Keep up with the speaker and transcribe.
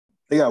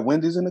They got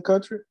Wendy's in the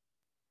country?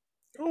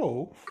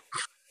 Oh.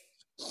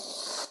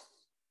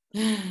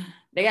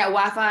 They got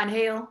Wi-Fi in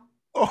hell.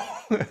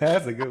 Oh,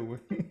 that's a good one.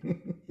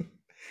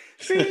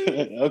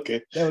 See?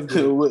 Okay. That was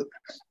good.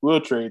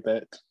 We'll trade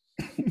that.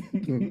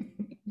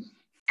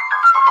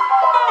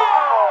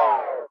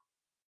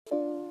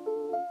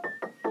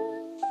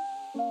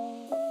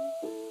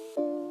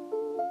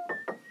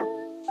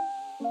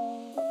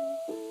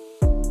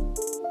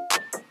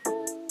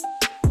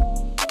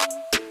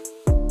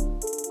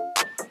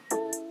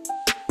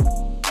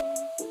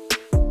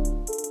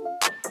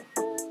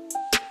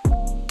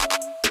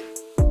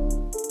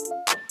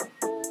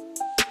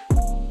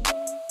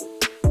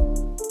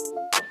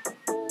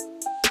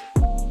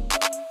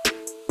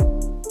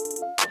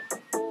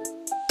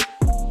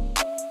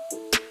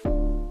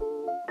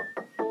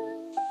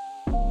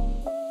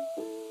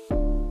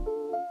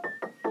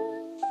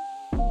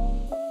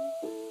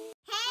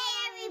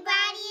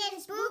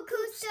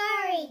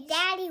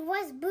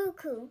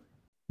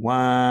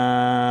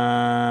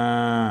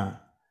 Wah!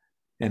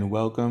 And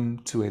welcome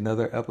to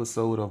another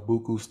episode of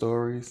Buku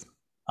Stories.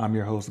 I'm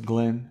your host,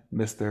 Glenn,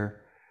 Mr.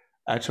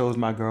 I chose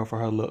my girl for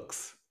her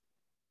looks.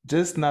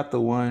 Just not the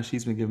one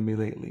she's been giving me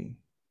lately.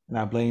 And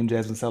I blame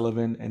Jazmine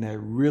Sullivan and that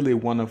really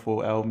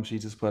wonderful album she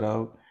just put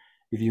out.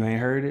 If you ain't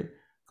heard it,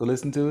 go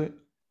listen to it.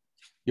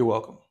 You're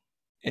welcome.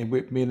 And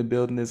with me in the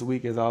building this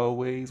week, as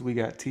always, we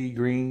got T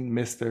Green,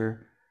 Mr.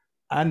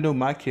 I know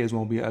my kids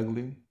won't be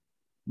ugly.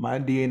 My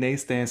DNA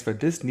stands for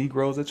this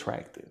Negro's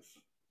attractive.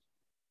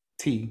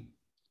 T,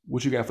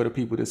 what you got for the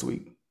people this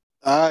week?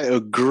 I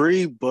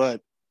agree,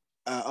 but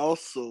I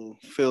also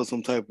feel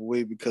some type of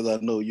way because I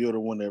know you're the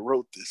one that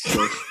wrote this.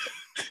 So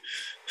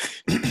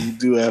you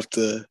do have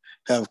to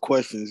have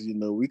questions. You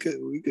know, we could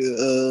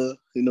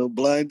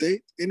blind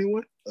date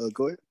anyone.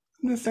 Go ahead.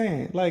 I'm just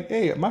saying, like,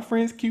 hey, my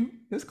friend's cute.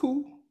 That's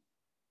cool.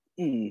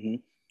 Mm-hmm.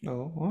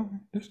 Oh, all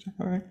right. That's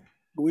all right.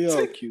 We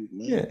all cute,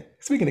 man. Yeah.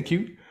 Speaking of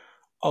cute,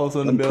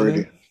 also in the building.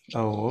 Pretty.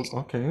 Oh,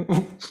 okay.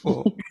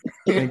 Well,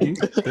 thank you,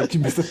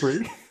 Mr.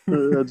 Pretty.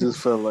 I just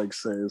felt like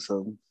saying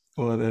something.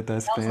 Well,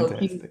 that's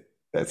fantastic.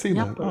 That's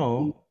enough.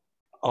 Oh,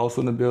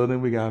 also in the building,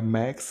 we got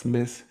Max,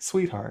 Miss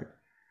Sweetheart.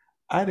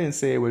 I didn't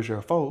say it was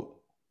your fault.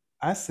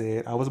 I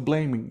said I was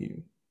blaming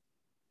you.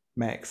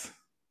 Max,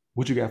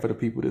 what you got for the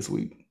people this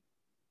week?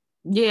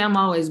 Yeah, I'm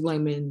always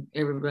blaming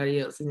everybody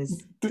else, and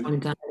it's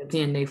 20 times out of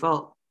 10 their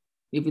fault.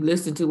 If you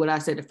listen to what I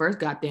said the first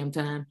goddamn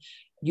time,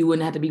 you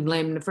wouldn't have to be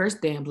blaming the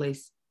first damn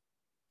place.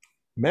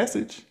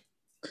 Message.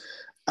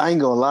 I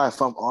ain't gonna lie,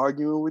 if I'm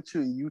arguing with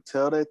you and you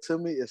tell that to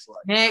me, it's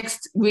like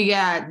next we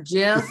got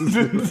Jeff.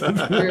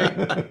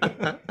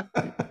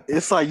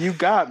 It's like you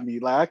got me.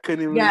 Like I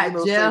couldn't even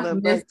Jeff,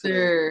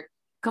 Mr.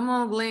 Come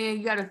on, Glenn,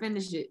 you gotta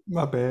finish it.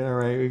 My bad. All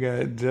right, we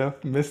got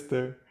Jeff,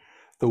 Mr.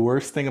 The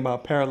worst thing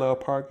about parallel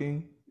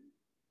parking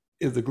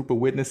is the group of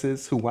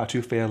witnesses who watch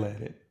you fail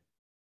at it.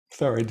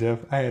 Sorry, Jeff,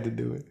 I had to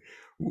do it.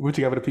 What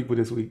you got for the people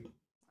this week?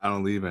 I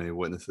don't leave any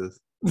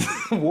witnesses.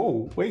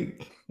 Whoa,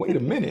 wait a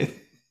minute.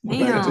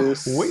 Damn.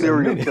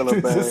 Serial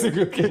killer bag.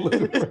 Serial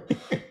killer.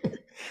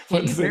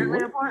 Can you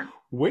parallel park?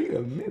 Wait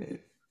a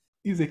minute.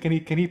 You said, can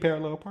he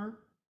parallel park?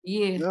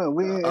 Yeah. No,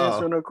 we ain't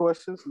answering no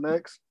questions.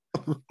 Next.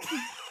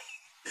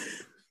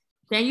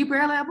 Can you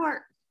parallel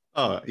park?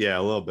 Oh, yeah,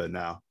 a little bit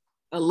now.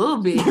 A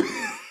little bit.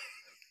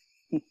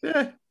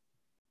 Yeah.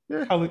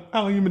 How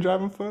long you been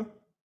driving for?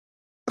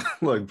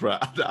 Look, bro,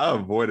 I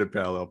avoided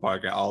parallel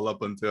parking all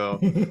up until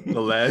the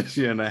last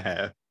year and a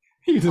half.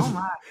 You just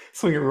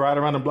swing it right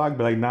around the block,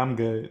 be like, nah, I'm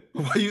good.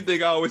 Why do you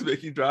think I always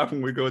make you drive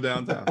when we go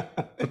downtown?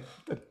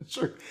 That's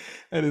true.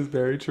 That is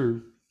very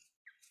true.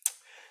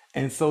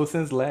 And so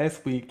since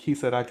last week, he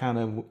said I kind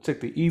of took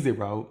the easy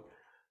route.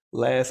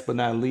 Last but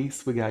not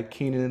least, we got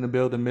Keenan in the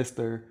building,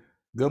 Mr.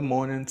 Good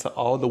morning to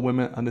all the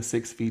women under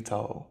 6 feet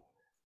tall.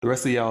 The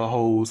rest of y'all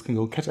hoes can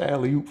go catch an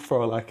alley-oop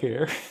for all I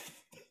care.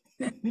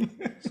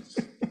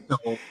 So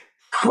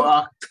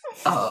fucked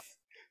up.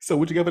 So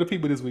what you got for the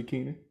people this week,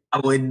 Keenan? I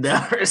would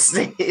never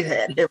say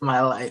that in my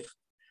life.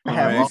 My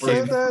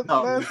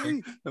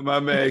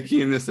man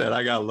Keenan said,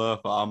 I got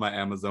love for all my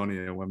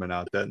Amazonian women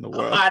out there in the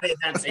world. I did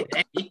not say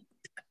that.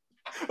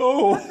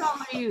 Oh. How tall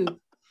are you,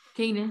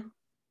 Keenan?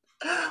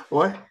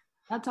 What?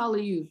 How tall are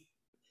you?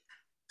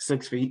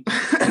 6 feet.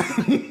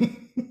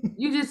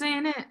 You just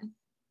saying that?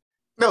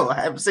 No,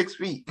 I have 6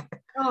 feet.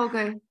 Oh,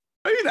 okay.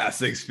 Oh, you're not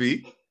 6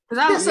 feet.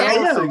 Because I was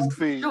Yes, 6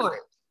 feet. short.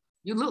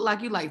 You look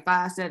like you like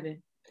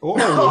 5'7". Oh.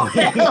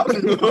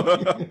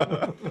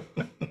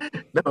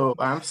 No,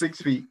 I'm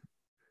 6 feet.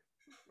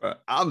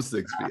 I'm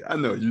 6 feet. I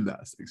know you're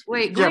not 6 feet.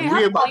 Wait, Jeff, Glenn,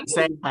 we're about the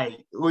same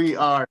height. We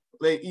are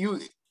like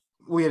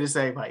we're the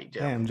same height,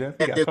 Jeff. Damn, Jeff,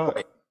 you got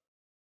caught.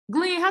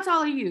 Glenn, how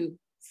tall are you?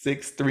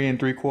 6'3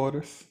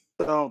 3/4.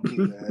 Don't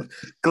do that.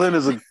 Glenn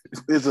is a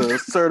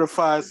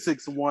certified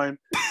 6'1".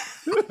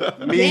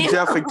 Me,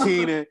 Jeff,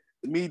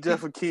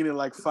 and Keenan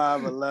like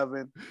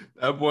 5'11".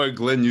 That boy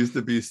Glenn used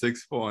to be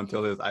 6'4"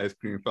 until his ice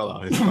cream fell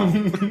out his mouth.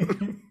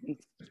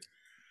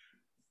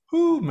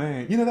 Ooh,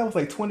 man. You know, that was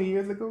like 20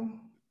 years ago.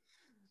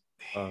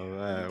 Oh,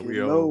 man.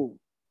 You know.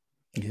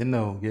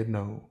 You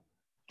know.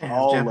 Damn,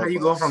 All Jeff, how of you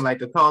go us. from like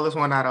the tallest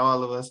one out of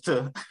all of us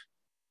to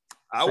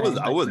I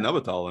was never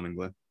taller than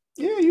Glenn.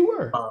 Yeah, you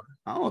were.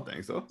 I don't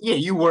think so. yeah,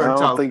 you were I don't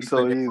taller. think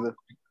so either.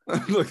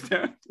 Look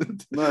there.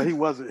 No, he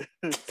wasn't.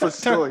 For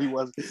sure, he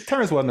wasn't.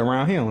 Terrence wasn't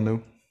around. He don't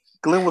know.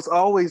 Glenn was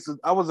always.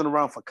 I wasn't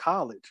around for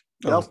college.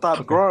 Y'all Oh, stopped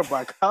okay. growing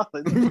by college.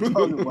 What you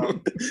talking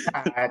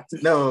about?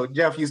 No,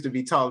 Jeff used to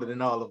be taller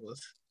than all of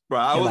us. Bro,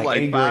 I In was like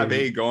like eighth 5'8"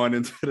 grade. going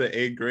into the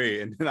 8th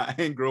grade, and then I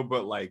ain't grow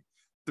but like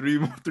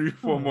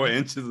 4 more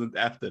inches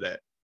after that.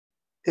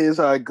 Here's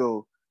how I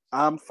go.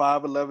 I'm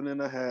 5'11"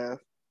 and a half.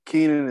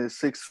 Keenan is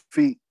 6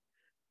 feet.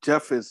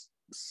 Jeff is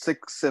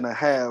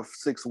 6.5,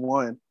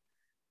 6'1",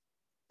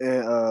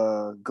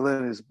 and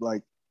Glenn is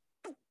like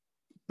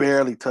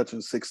barely touching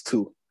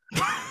 6'2".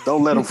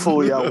 Don't let him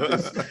fool y'all with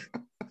this.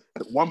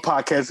 One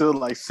podcast it was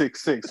like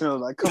 6'6". You know,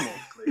 like, come on,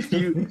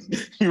 Glenn.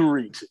 you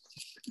reach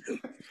it.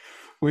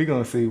 We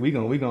gonna see. We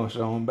gonna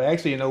show him. But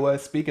actually, you know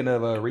what? Speaking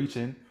of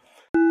reaching,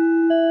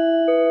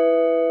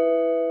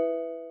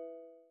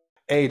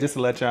 hey, just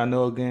to let y'all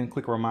know again,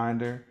 quick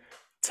reminder: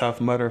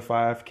 Tough Mudder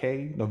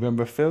 5K,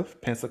 November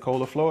 5th,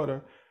 Pensacola,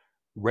 Florida.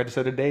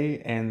 Register today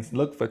and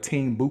look for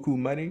Team Buku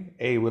Money.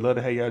 Hey, we'd love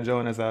to have y'all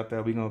join us out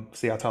there. We gonna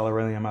see how tall I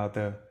really am out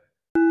there.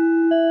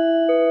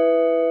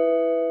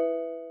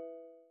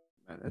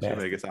 Man, that should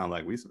make it sound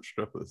like we some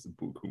strippers.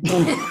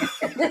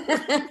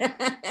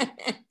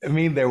 I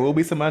mean, there will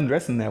be some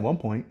undressing at one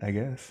point, I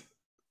guess.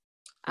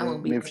 I won't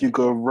And be. if you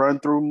go run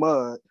through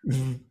mud,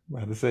 I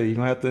have to say you're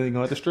gonna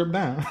have to strip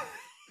down.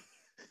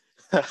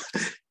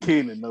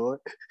 Keenan know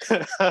it.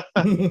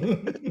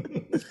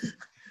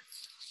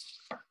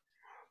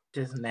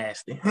 Just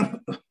nasty. I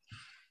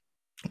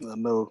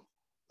know.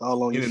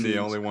 All on your You're the shoes.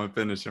 only one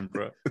finishing,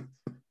 bro.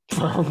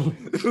 Probably.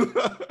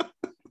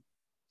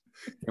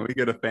 Can we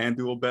get a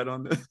FanDuel bet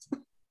on this?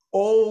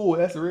 Oh,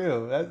 that's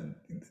real. That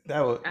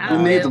was. I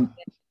We need bet- them.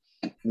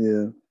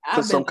 Yeah. I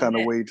Put some bet kind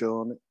on of that. wager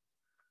on it.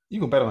 You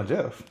can bet on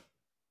Jeff.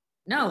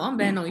 No, I'm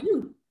betting on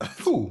you.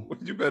 Who?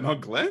 What, you bet on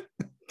Glenn?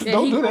 Yeah,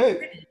 Don't he do gonna that.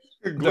 finish.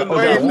 Glenn Oh,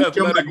 the yeah. least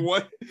athletic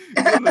one.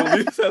 Glenn the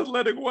least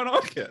athletic one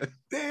on here.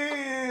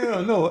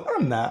 Damn, no,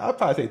 I'm not. I'll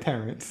probably say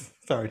Terrence.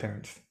 Sorry,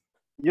 Terrence.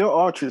 Your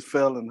archers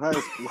fell in high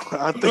school.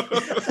 I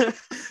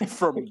think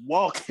from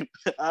walking.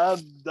 I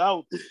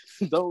don't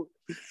look.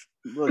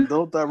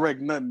 Don't direct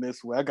nothing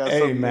this way. I got Hey,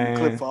 something in man. the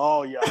clip for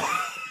all y'all.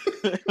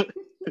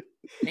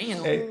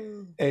 Damn.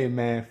 Hey,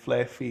 man,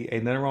 flat feet.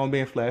 Ain't nothing wrong with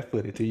being flat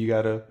footed till you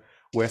gotta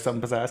wear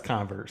something besides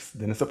Converse.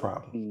 Then it's a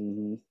problem.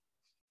 Mhm.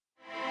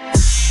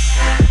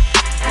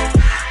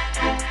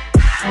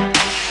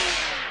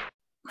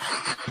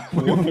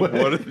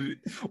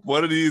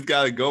 What are these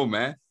gotta go,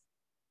 man?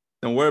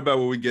 Don't worry about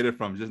where we get it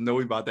from. Just know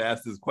we about to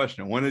ask this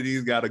question. One of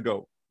these gotta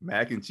go.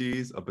 Mac and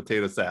cheese or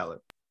potato salad?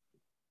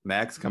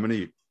 Max, coming to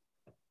you.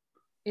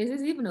 Is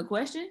this even a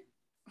question?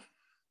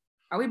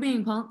 Are we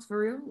being punked for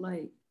real?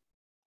 Like,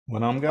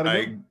 One of them gotta All go.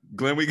 right,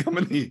 Glenn, we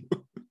coming to you.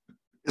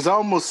 It's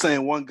almost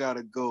saying one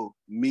gotta go.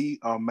 Me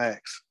or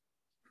Max.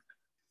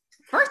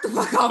 first the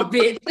fuck off,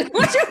 bitch.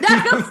 What you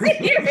not gonna sit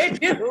here and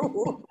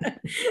do?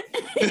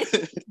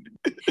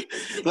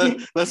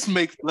 let's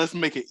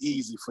make it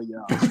easy for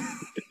y'all.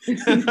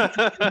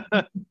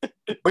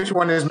 Which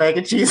one is mac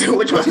and cheese and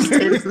which one is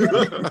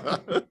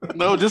potatoes?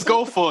 No, just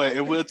go for it,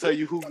 and we'll tell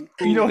you who.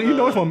 You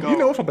know it's from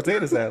go.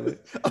 potato salad.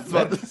 I was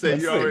about to say,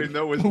 That's you it. already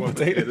know which one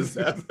potato Potatoes.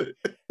 salad.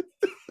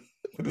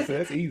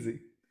 That's easy.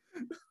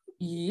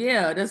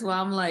 Yeah, that's why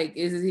I'm like,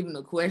 is this even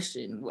a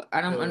question?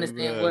 I don't Oh,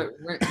 understand man.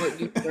 what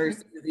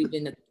universe is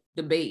even a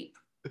debate.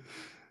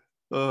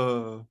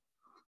 So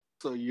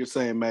you're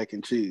saying mac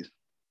and cheese?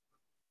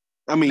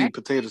 I mean, Mac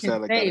potato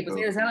salad. Hey, Gotta go.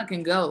 potato salad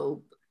can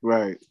go.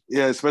 Right.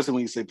 Yeah, especially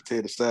when you say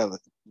potato salad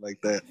like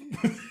that.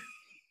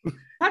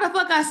 How the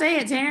fuck I say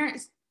it,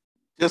 Terrence?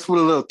 Just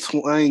with a little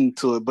twang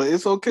to it, but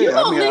it's okay. You I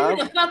gonna mean, leave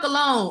me the fuck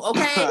alone,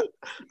 okay?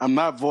 I'm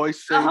not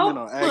voice I shaming hope-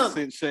 or look,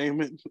 accent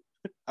shaming.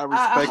 I I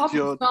respect hope you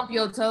your. stump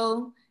your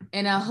toe,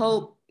 and I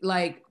hope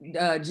like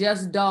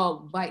Jeff's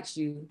dog bites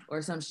you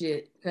or some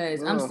shit.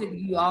 Cause I'm Oh. sick of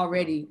you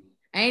already.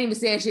 I ain't even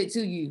said shit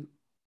to you.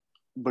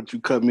 But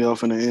you cut me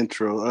off in the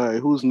intro. All right,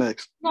 who's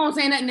next? You won't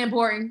say nothing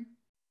important.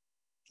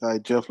 All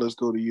right, Jeff, let's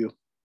go to you.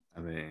 I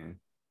mean,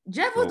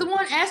 Jeff was the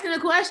one asking the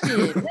question.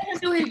 Let him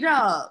do his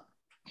job.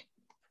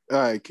 All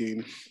right,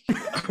 Keenan.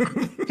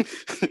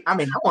 I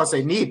mean, I won't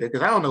say neither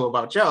because I don't know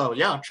about y'all.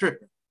 Y'all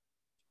tripping.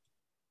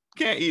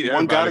 you can't eat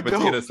One everybody gotta go.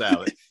 potato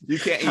salad. You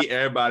can't eat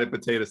everybody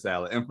potato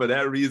salad. And for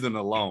that reason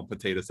alone,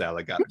 potato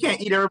salad got You can't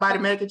eat everybody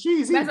mac and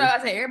cheese That's either. why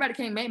I say everybody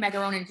can't make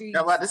macaroni and cheese.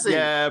 I'm about to say.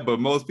 Yeah, but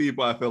most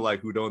people I feel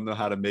like who don't know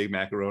how to make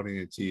macaroni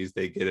and cheese,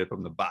 they get it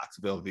from the box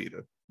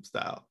Velveeta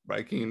style,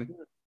 right, Keenan?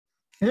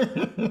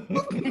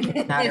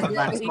 Not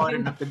everybody's smart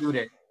enough to do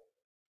that.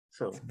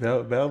 So,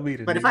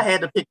 Velveeta. but if I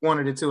had to pick one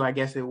of the two, I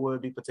guess it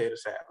would be potato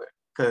salad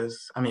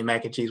because I mean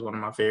mac and cheese is one of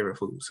my favorite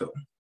foods. So,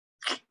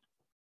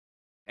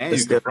 And you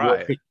Still can fry would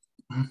it. pick-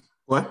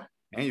 What?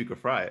 And you can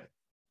fry it.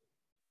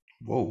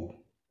 Whoa.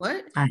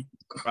 What?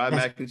 Fried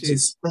mac and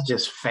cheese. That's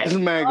just fat. This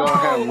man gonna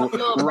have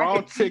little raw mac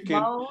and cheese chicken.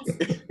 balls.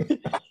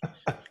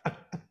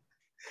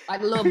 Like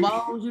the little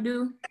balls you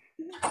do.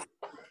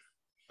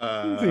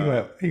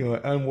 He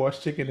gonna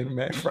unwashed chicken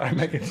and fried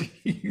mac and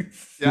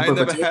cheese. Y'all ain't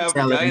never have it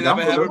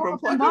from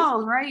Pluckers?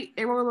 Balls, right?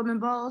 They roll them in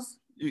balls.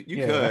 You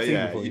could,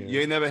 yeah. Before, yeah. You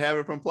ain't never have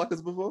it from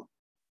Pluckers before?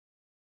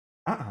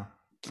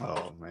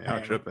 Oh man,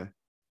 I'm tripping.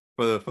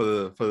 For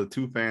the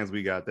 2 fans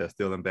we got that's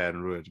still in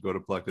Baton Rouge, go to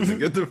Pluckers and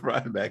get the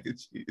fried mac and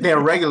cheese. Yeah,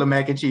 regular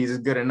mac and cheese is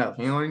good enough.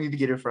 You don't need to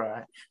get it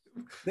fried.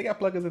 They got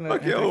Pluckers in there.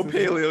 Fuck your old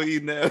paleo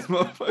eating ass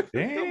motherfucker.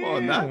 Damn. Come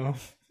on now.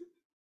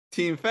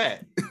 Team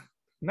fat.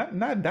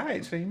 Not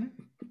diet shaming.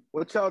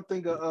 What y'all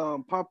think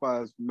of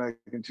Popeye's mac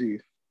and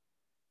cheese?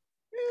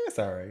 Yeah, it's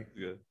all right.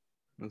 Good.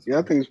 Yeah,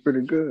 I think it's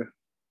pretty good.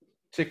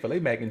 Chick-fil-A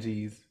mac and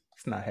cheese.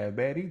 It's not half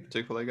bad either.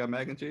 Chick-fil-A got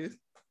mac and cheese?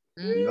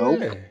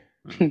 Nope.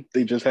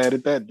 They just had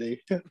it that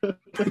day.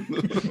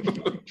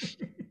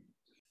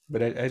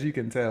 But as you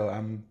can tell,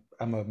 I'm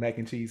a mac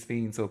and cheese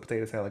fiend, so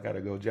potato salad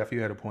gotta go. Jeff,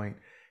 you had a point.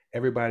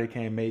 Everybody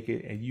can make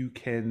it, and you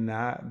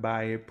cannot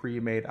buy it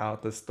pre-made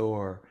out the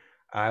store.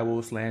 I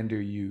will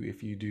slander you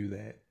if you do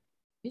that.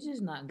 It's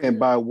just not good. And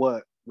buy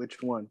what?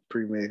 Which one?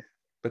 Pre-made?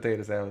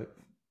 Potato salad.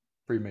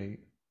 Pre-made.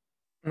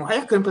 Why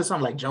you couldn't put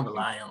something like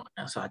jambalaya on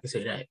it, so I can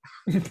say that?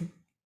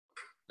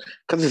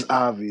 Because it's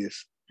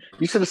obvious.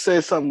 You should have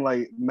said something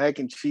like mac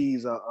and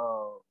cheese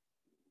or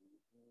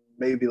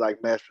maybe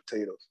like mashed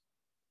potatoes.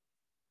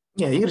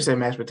 Yeah, you could have said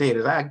mashed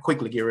potatoes. I'd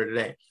quickly get rid of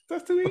that.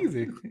 That's too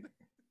easy.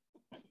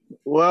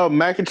 Well,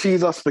 mac and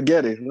cheese or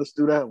spaghetti. Let's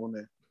do that one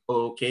then.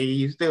 Okay,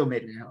 you still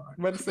made it hard.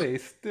 But to say,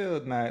 it's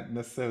still not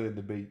necessarily a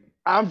debate.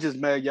 I'm just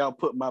mad y'all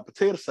put my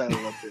potato salad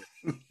up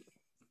there.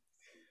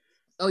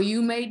 Oh,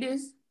 you made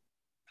this?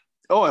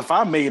 Oh, if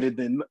I made it,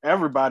 then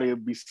everybody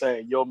would be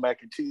saying your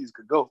mac and cheese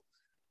could go.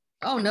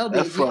 Oh no,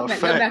 that's baby. for a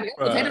fact.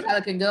 Your potato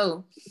salad can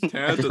go.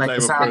 Terrence the type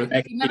of person.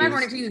 My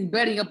macaroni and cheese is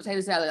better than your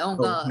potato salad. Oh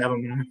God. Never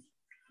mind.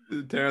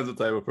 Terrence the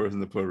type of person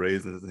to put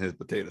raisins in his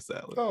potato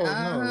salad. Oh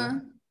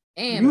no.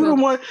 And you the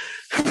one.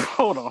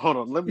 Hold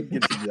on. Let me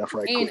get to Jeff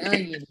right and quick.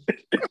 Onion.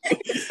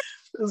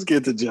 Let's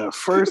get to Jeff.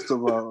 First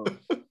of all,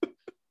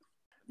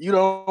 you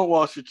don't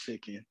wash your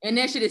chicken. And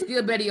that shit is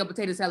still better than your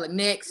potato salad.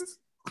 Next.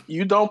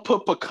 You don't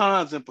put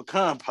pecans in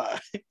pecan pie.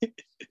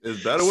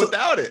 It's better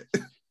without it.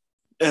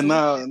 And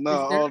now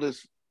all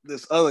this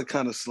other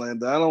kind of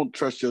slander. I don't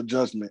trust your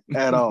judgment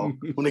at all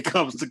when it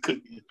comes to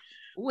cooking.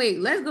 Wait,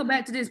 let's go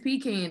back to this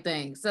pecan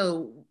thing.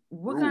 So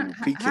what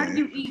how do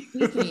you eat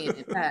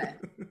pecan pie?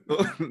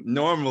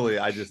 Normally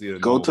I just eat a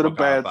go to the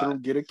bathroom, pie.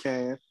 get a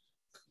can.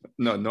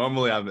 No,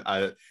 normally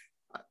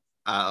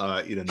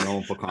I eat a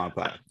normal pecan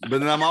pie. But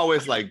then I'm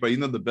always like, but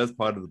the best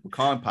part of the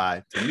pecan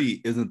pie to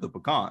me isn't the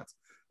pecans.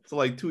 So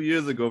like 2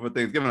 years ago for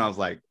Thanksgiving, I was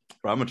like,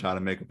 bro, I'm gonna try to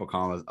make a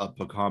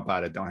pecan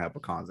pie that don't have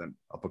pecans in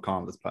a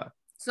pecanless pie.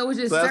 So it's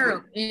just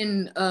syrup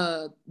in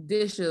a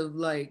dish of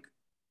like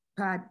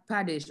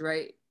pie dish,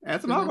 right?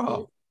 And some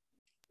alcohol.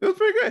 It was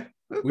pretty good.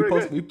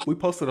 We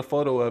posted a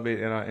photo of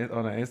it on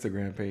our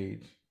Instagram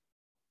page.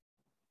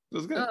 It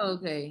was good. Oh,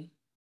 okay.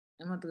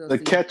 I'm about to go the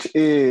catch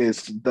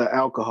is the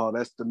alcohol.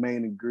 That's the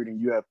main ingredient.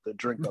 You have to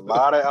drink a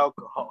lot of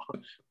alcohol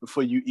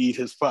before you eat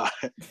his pie.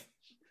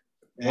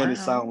 And it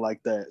sounds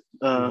like that.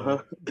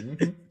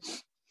 Mm-hmm.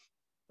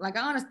 Like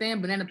I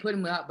understand banana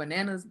pudding without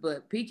bananas,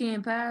 but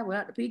pecan pie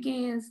without the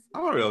pecans. I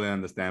don't really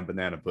understand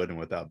banana pudding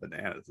without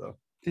bananas, though.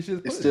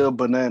 It's still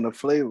banana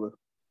flavor.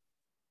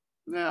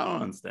 No, I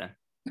don't understand.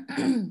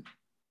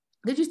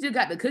 Because you still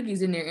got the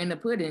cookies in there and the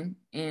pudding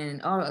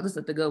and all the other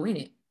stuff to go in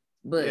it.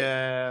 But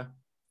yeah,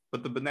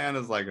 but the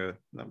banana's like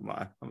never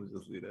mind. I'm gonna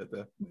just leave that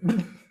there.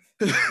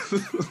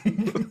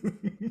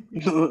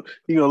 You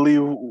gonna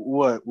leave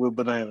what with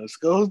bananas?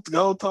 Go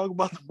talk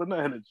about the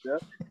bananas,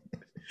 Jeff.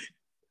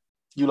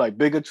 You like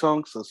bigger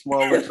chunks or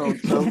smaller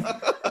chunks?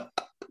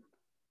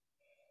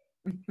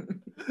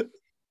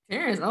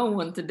 Terrence on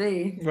one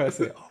today. I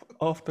say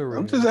off the road.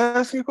 I'm just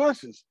asking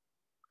questions.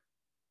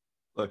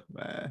 Look,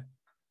 man.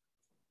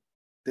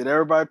 Did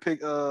everybody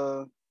pick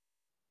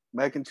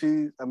mac and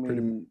cheese? I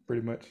mean,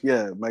 pretty much.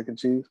 Yeah, mac and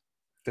cheese.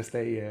 To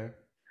stay, yeah.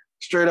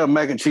 Straight up,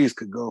 mac and cheese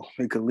could go.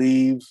 It could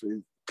leave.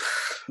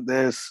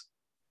 There's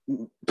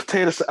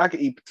potato. I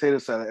could eat potato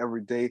salad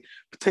every day.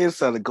 Potato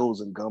salad goes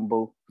in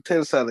gumbo.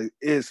 Potato salad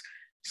is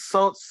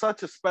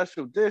such a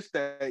special dish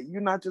that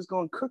you're not just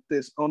gonna cook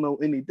this on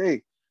any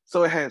day.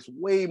 So it has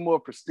way more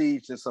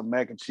prestige than some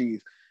mac and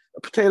cheese.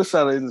 A potato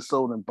salad isn't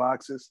sold in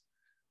boxes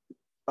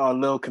or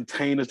little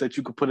containers that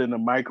you could put in the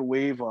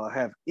microwave or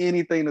have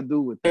anything to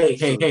do with it.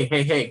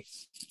 Hey.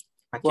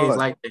 My kids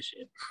like this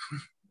shit.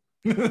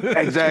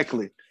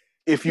 Exactly.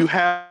 If you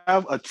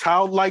have a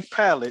childlike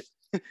palate,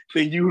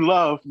 then you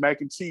love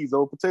mac and cheese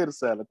over potato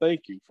salad.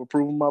 Thank you for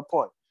proving my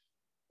point.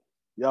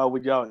 Y'all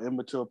with y'all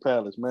immature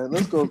palates, man.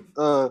 Let's go.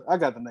 I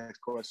got the next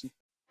question.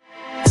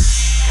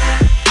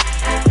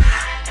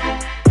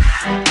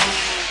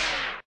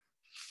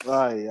 All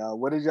right, y'all.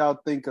 What did y'all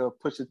think of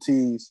Pusha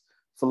T's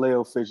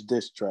Filet-O-Fish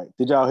diss track?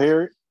 Did y'all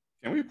hear it?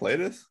 Can we play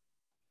this?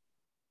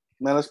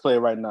 Man, let's play it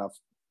right now.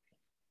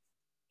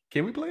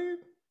 Can we play it?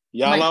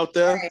 Y'all out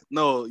there?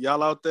 No,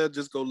 y'all out there,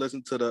 just go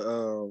listen to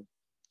the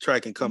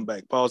track and come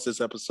back. Pause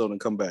this episode and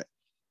come back.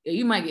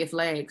 You might get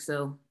flagged,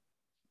 so.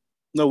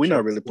 No, we're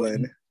not really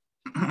playing it.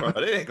 Bro,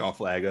 they ain't gonna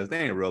flag us.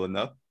 They ain't real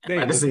enough. They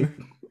ain't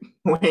listening.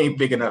 We ain't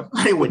big enough.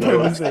 They wouldn't What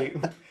know you us. say?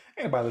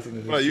 Anybody listening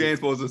to this? Bro, you shit? ain't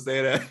supposed to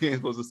say that. You ain't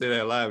supposed to say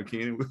that live,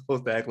 Keenan. We're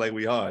supposed to act like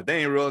we are.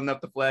 They ain't real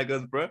enough to flag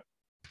us, bro.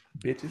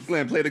 Bitches.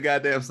 Glenn, play the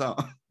goddamn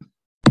song.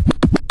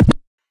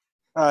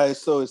 All right,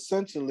 so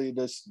essentially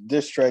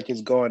this track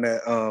is going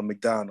at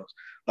McDonald's.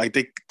 Like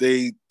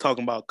they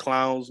talking about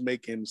clowns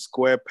making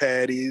square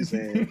patties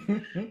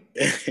and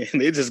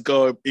and they just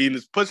go eating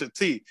this Pusha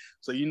T.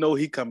 So you know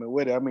he coming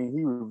with it. I mean,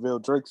 he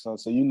revealed Drake's son,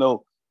 so you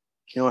know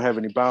he don't have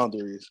any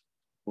boundaries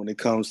when it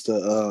comes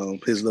to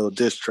his little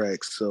diss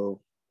tracks. So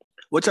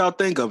what y'all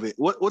think of it?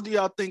 What do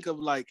y'all think of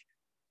like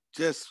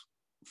just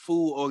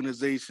food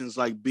organizations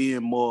like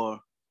being more,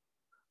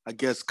 I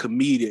guess,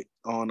 comedic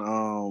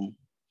on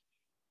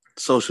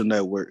social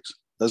networks?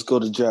 Let's go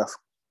to Jeff.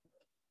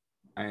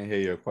 I didn't hear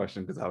your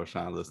question because I was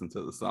trying to listen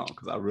to the song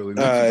because I really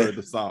never heard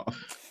the song.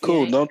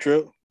 Cool, Yeah. don't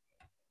trip.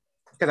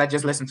 Because I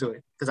just listened to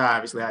it. Because I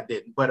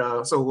didn't.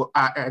 But so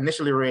I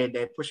initially read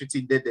that Pusha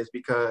T did this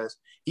because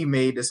he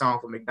made the song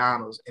for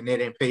McDonald's and they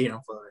didn't pay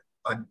him for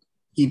it.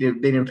 They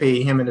didn't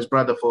pay him and his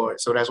brother for it,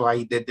 so that's why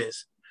he did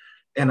this.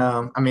 And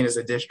I mean, it's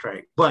a diss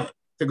track. But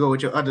to go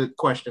with your other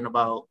question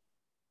about,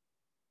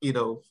 you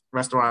know,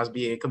 restaurants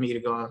being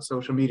comedic on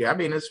social media, I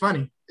mean, it's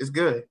funny. It's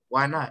good.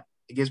 Why not?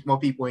 It gets more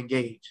people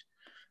engaged.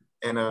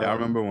 And Yeah, I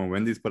remember when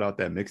Wendy's put out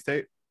that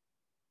mixtape.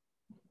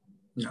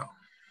 No.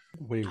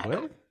 Wait,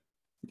 what?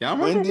 Yeah, I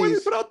remember when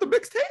Wendy's put out the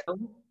mixtape.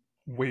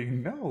 Wait,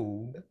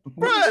 no.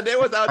 Bro, they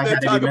was out I there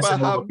gotta be talking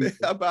messing over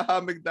people. about how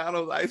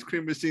McDonald's ice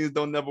cream machines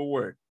don't never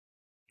work.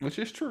 Which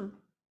is true.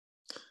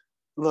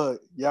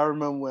 Look, y'all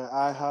remember when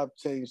IHOP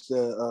changed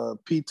the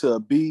P to a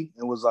B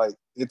and was like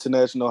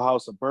International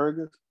House of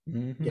Burgers?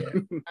 Mm-hmm. Yeah.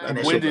 And that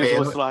shit Wendy's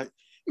failed. was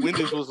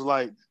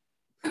like,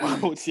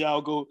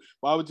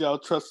 why would y'all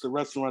trust the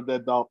restaurant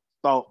that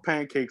thought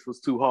pancakes was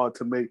too hard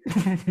to make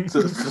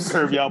to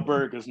serve y'all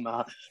burgers?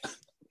 Nah,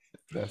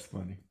 That's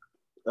funny.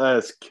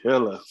 that's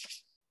killer.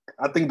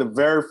 I think the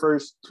very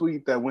first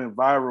tweet that went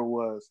viral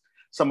was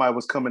somebody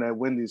was coming at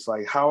Wendy's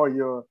like, how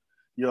are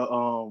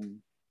your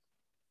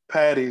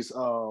patties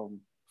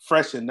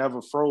fresh and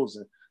never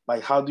frozen?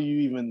 Like, how do you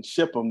even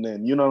ship them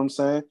then? You know what I'm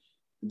saying?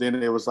 Then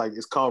it was like,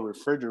 it's called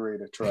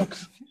refrigerator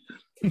trucks.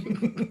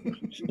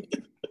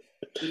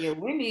 Yeah,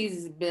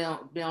 Wendy's been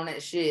on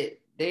that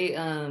shit. They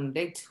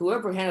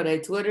whoever handled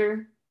their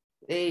Twitter,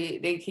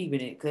 they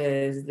keeping it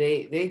because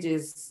they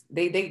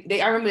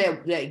I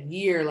remember that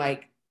year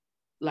like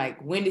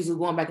Wendy's was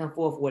going back and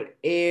forth with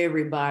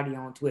everybody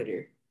on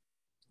Twitter.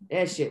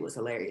 That shit was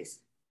hilarious.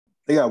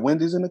 They got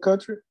Wendy's in the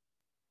country?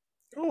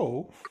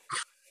 Oh.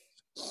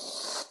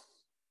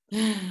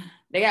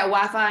 They got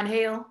Wi-Fi in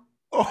hell.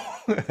 Oh,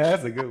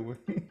 that's a good one.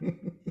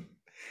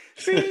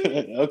 See?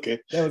 Okay.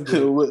 That was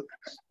good.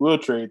 We'll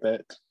trade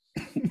that.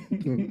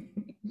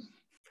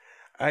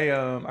 I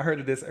heard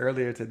of this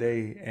earlier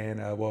today, and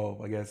well,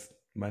 I guess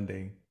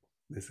Monday.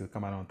 This will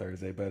come out on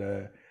Thursday.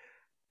 But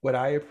what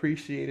I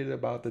appreciated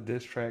about the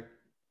diss track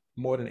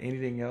more than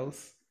anything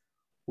else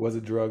was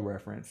a drug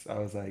reference. I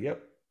was like,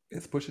 "Yep,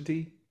 it's Pusha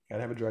T.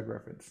 Gotta have a drug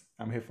reference.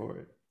 I'm here for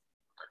it."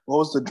 What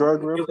was the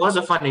drug It reference? was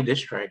a funny diss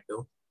track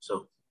though.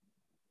 So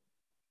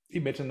He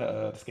mentioned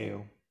the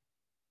scale.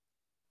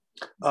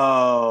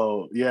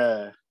 Oh,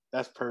 yeah.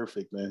 That's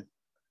perfect, man.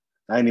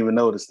 I didn't even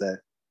notice that.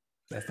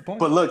 That's the point.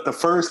 But look, the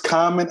first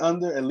comment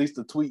under, at least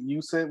the tweet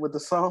you sent with the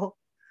song,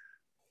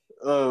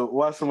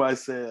 watch somebody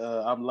say,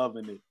 I'm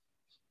loving it.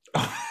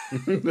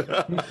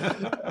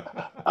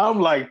 I'm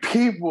like,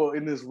 people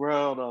in this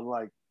world are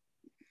like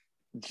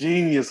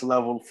genius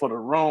level for the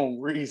wrong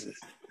reasons.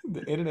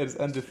 The internet is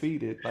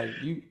undefeated. Like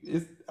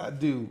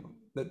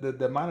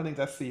the amount of things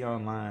I see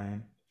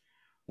online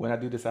when I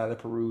do decide to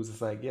peruse,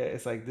 it's like, yeah,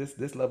 it's like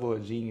this level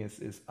of genius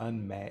is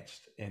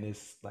unmatched and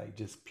it's like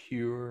just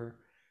pure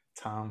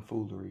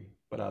tomfoolery.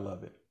 But I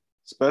love it.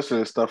 Especially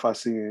the stuff I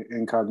see in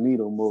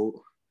incognito mode.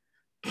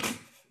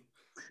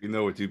 You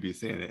know what you be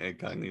seeing in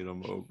incognito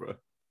mode, bro.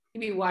 You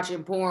be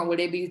watching porn where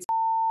they be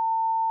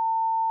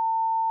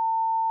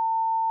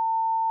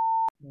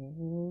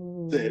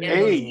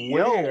Hey,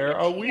 Where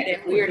are we?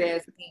 that weird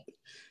ass.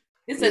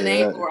 It's a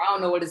name for it. I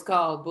don't know what it's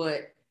called,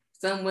 but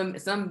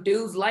some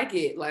dudes like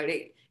it.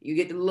 Like you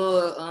get the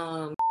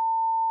little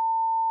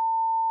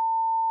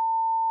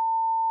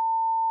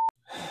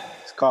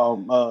It's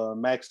called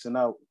maxing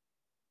out.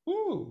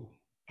 Ooh.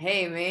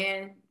 Hey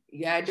man,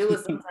 you gotta do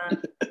it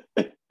sometimes.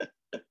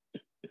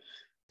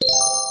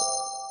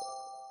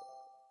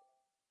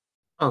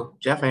 oh,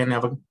 Jeff ain't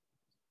never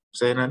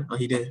said nothing. Oh,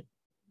 he did.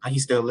 Oh,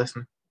 he's still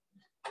listening.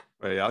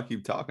 Right, y'all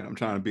keep talking. I'm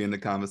trying to be in the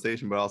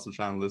conversation, but also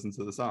trying to listen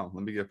to the song.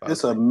 Let me get 5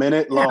 It's a seconds.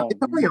 minute long. It's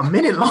only a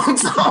minute long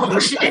song.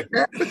 Shit.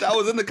 But I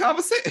was in the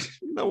conversation.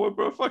 You know what,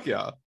 bro? Fuck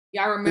y'all.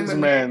 Y'all remember This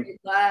man- Mary J.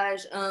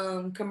 Blige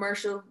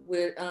commercial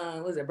with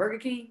was it Burger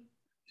King?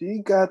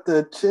 She got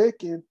the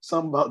chicken.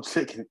 Something about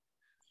chicken.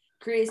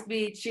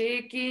 Crispy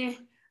chicken,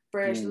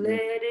 fresh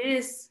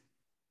lettuce.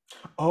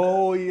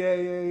 Oh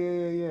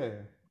yeah.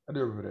 I do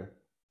remember that.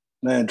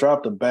 Man,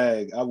 drop the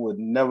bag. I would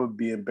never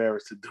be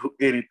embarrassed to do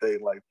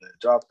anything like that.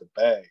 Drop the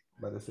bag.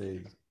 About to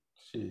say,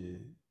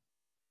 shit.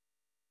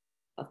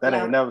 That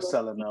ain't never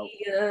selling out.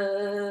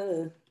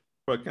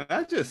 But can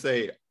I just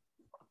say,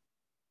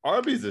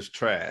 Arby's is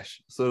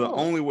trash. So the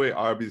only way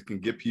Arby's can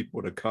get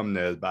people to come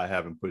there is by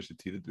having Pusha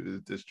T to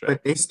do this trash.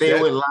 But they stay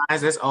with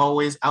lines that's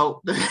always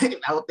out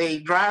they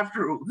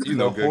drive-through. You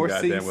know, good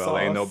horsey goddamn well,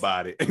 ain't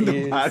nobody.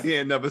 Nobody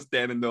ain't never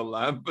standing no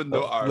line for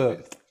no Arby's.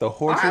 Look, the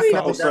horsey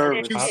sauce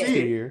service. top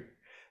tier.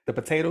 The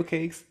potato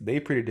cakes, they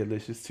pretty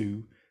delicious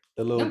too.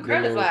 The little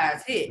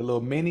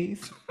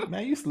minis.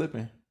 Man, you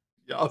slipping.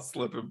 Y'all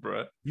slipping,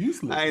 bro. You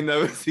slipping. I ain't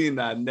never seen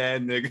that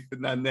nan nigga be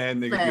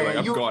like,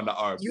 I'm going to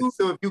Arby's. You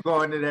if you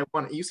go into that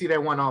one, you see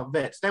that one on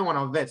Vets. That one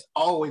on Vets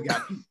always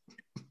got people.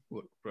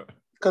 Look, bro.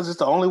 Because it's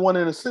the only one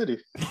in the city.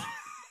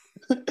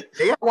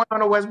 They got one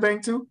on the West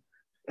Bank too.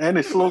 And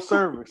it's slow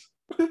service.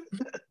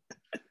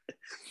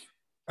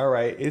 All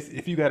right.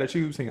 If you got to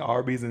choose between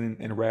Arby's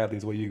and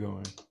Radley's, where you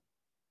going?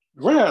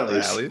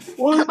 Rallies.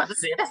 What? I'm about to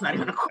say that's not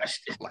even a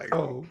question. Like,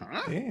 damn.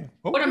 Okay.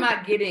 What am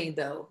I getting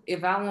though?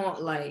 If I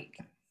want like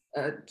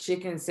a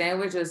chicken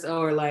sandwich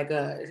or like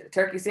a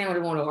turkey sandwich, I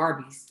want an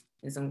Arby's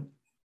and some.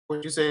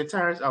 What you said,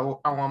 Terrence? I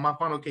want my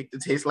funnel cake to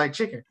taste like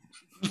chicken.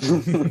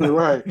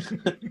 Right.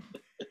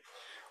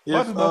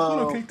 Why does my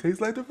funnel cake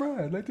taste like the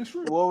fried, like the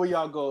shrimp? Where will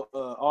y'all go?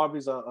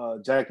 Arby's or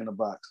Jack in the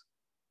Box?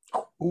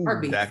 Ooh.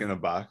 Arby's. Jack in the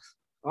Box.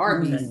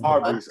 Arby's.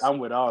 Arby's. I'm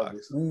with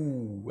Arby's.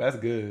 Ooh, that's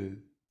good.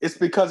 It's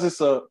because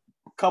it's a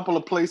couple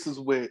of places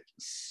with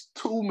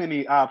too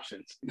many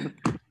options.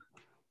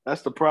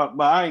 That's the problem.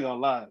 But I ain't gonna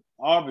lie,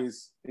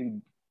 Arby's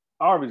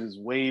is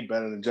way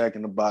better than Jack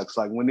in the Box.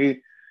 Like when they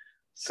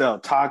sell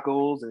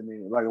tacos and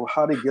then, like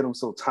how they get them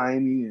so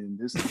tiny and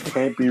this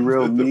can't be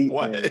real meat.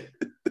 What?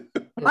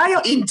 Why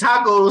y'all eating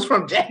tacos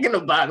from Jack in the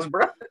Box,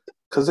 bro?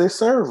 Because they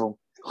serve them.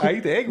 I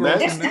eat the egg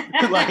rolls.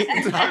 Like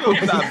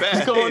Taco's not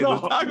bad.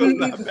 Taco's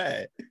not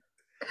bad.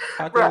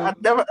 Bro, I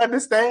never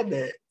understand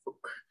that.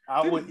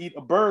 I would eat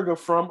a burger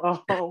from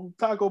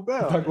Taco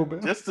Bell.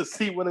 Just to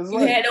see what it's You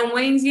like. had them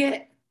wings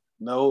yet?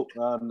 No,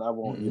 I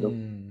won't eat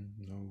them.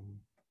 No.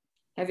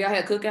 Have y'all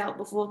had cookout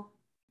before?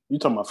 You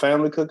talking about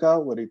family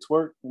cookout where they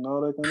twerk and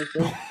all that kind of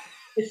stuff?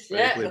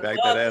 Basically, back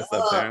that ass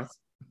up, Terrence.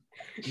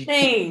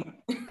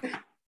 Dang.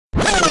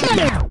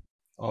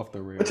 Off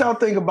the rail. What y'all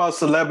think about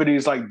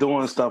celebrities like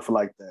doing stuff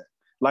like that?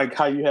 Like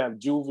how you have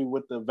Juvie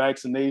with the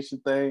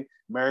vaccination thing,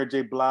 Mary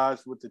J. Blige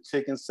with the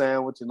chicken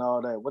sandwich and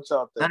all that. What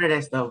y'all think? None of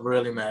that stuff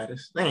really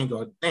matters. They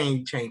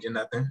ain't changing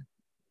nothing.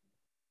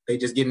 They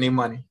just getting their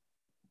money.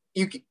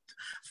 You can,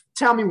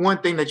 tell me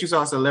one thing that you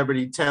saw a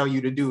celebrity tell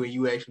you to do and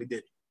you actually did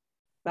it.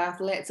 Buy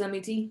flat tummy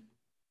tea.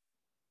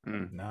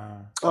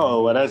 Nah.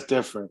 Oh, well, that's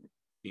different.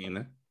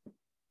 Keenan.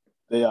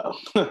 Yeah,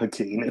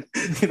 Keenan.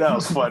 That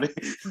was funny.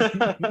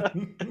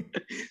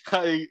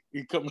 How he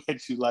come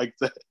at you like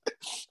that?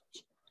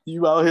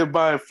 You out here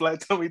buying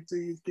flat tummy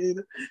teas,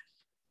 Keenan?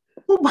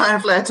 Who buying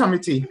flat tummy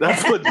tea?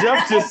 That's what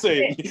Jeff just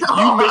said.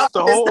 You missed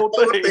the whole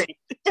thing.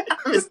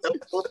 I missed the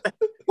whole thing.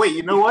 Wait,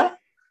 you know what?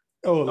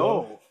 Oh,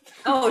 no.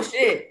 Oh,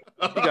 shit.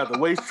 You got the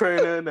waist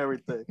trainer and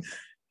everything.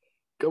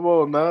 Come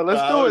on now,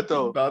 let's do it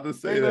though. About to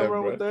say Ain't that, nothing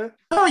wrong bro. with that.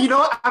 Oh, you know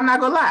what? I'm not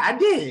gonna lie. I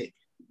did.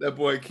 That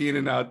boy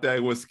Keenan out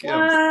there with Skims.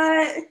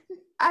 What?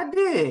 I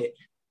did.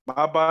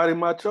 My body,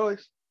 my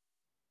choice.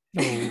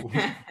 Oh.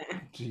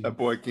 That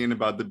boy Keenan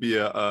about to be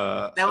a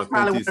was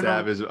probably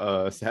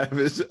Fenty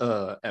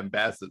Savage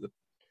ambassador.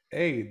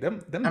 Hey,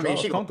 them I mean, draws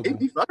she comfortable.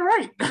 be fucking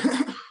right.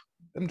 Them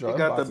You draws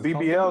got the boxes BBL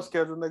comfortable.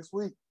 scheduled next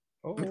week.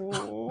 Oh,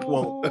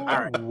 Whoa. All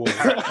right. Whoa.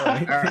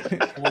 All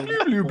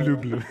right. Blue, blue,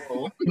 blue.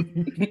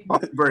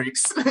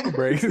 Breaks.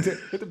 Break.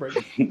 Hit the break.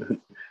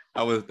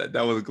 That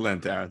was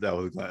Glenn, Terrence. That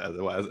was Glenn.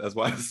 That's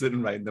why I was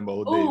sitting right in them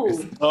old Ooh.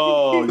 Davis.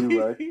 Oh,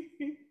 you right.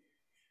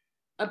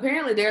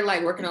 Apparently, they're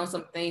like working on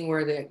something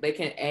where they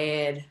can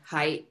add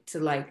height to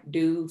like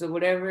dudes or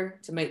whatever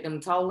to make them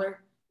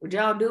taller. Would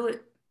y'all do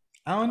it?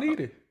 I don't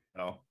need it.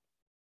 No.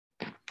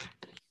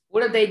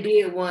 What if they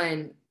did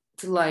one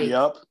to like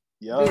Yup.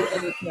 do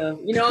other stuff?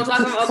 You know what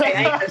I'm talking about? Okay,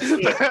 I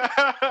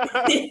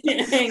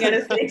ain't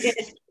gonna say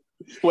it.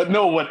 Well,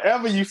 no,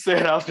 whatever you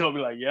said, I was gonna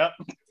be like, yep.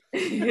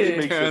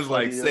 Terrence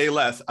like, say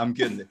less. I'm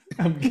getting it.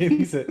 I'm getting.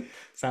 He said,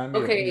 "Sign me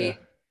up." Okay, Yeah.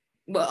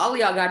 but all of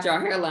y'all got y'all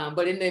hairline.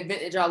 But in the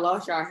event that y'all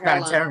lost y'all Got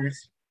hairline,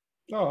 Terrence.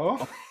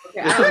 Oh,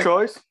 okay, It's a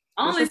choice.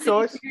 I only It's a see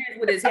choice. Terrence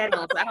with his hat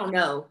on, so I don't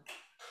know.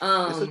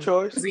 It's a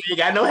choice. See, you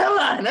got no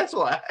hairline. That's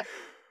why.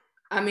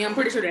 I mean, I'm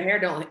pretty sure the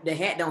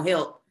hat don't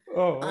help.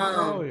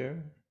 oh yeah.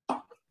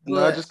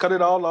 No, I just cut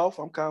it all off.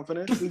 I'm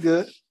confident. We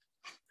good.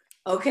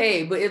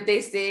 Okay, but if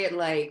they said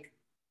like,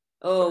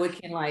 oh, we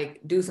can like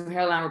do some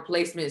hairline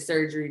replacement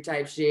surgery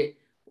type shit,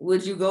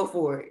 would you go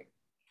for it?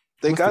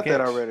 They What's got the that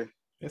catch? already.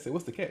 I said,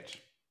 what's the catch?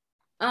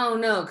 I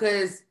don't know,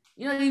 cause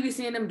you know you be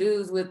seeing them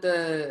dudes with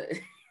the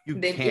You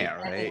they can't,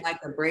 put right?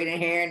 like the braided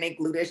hair and they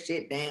glue that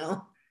shit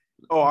down.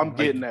 Oh, I'm Like,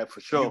 getting that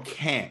for sure.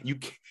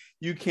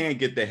 You can't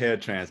get the hair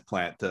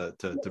transplant to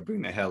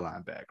bring the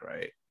hairline back,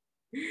 right?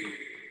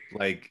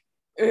 Like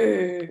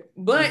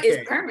But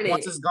it's permanent.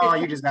 Once it's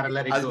gone, you just gotta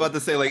let it go. I was about to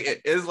say,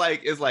 like, it's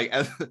like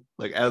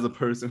as a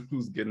person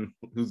who's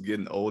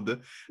getting older,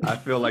 I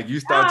feel like you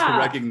start to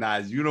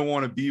recognize you don't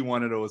want to be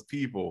one of those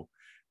people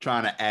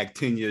trying to act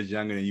 10 years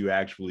younger than you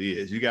actually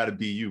is. You got to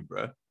be you,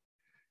 bro.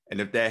 And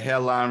if that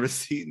hairline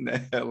receding,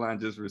 that hairline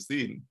just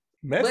receding.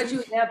 But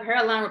you have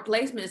hairline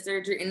replacement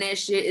surgery, and that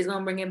shit is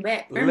gonna bring it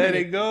back. Let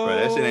it go. Bro,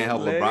 that shit ain't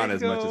help LeBron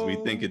as much as we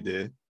think it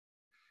did.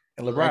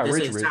 And LeBron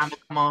rich. Time to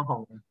come on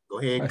home. Go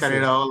ahead and cut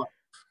it all off.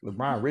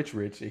 LeBron rich.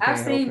 I've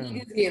seen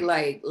niggas get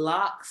like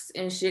locks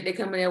and shit. They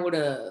come in there with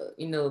a,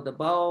 the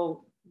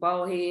bald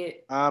head.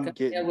 I'm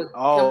getting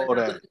all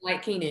that.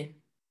 Like Keenan.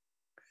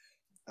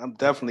 I'm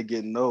definitely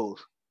getting those.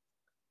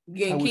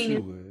 Getting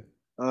Keenan.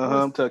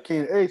 I'm telling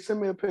Keenan, hey, send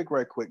me a pic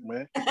right quick,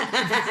 man. Let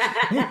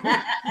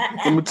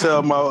me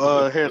tell my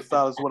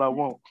hairstylist what I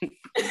want.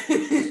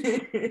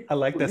 I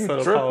like that sort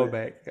of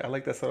callback.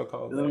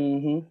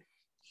 Mm-hmm.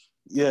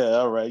 Yeah,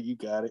 all right, you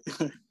got it.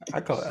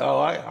 I call it.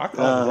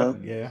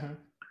 Yeah.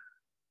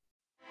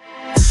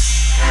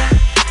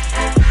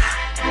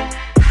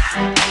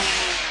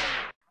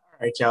 All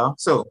right, y'all.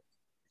 So,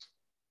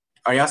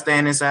 are y'all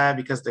staying inside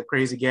because of the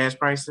crazy gas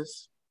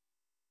prices?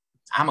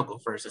 I'm gonna go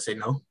first and say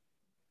no.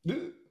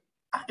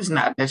 It's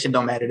not. That shit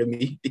don't matter to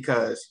me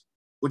because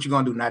what you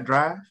gonna do? Not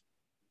drive?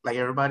 Like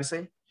everybody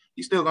say?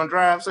 You still gonna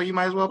drive, so you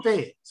might as well pay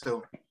it.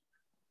 So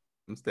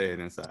I'm staying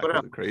inside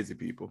because of crazy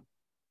people.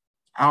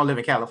 I don't live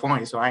in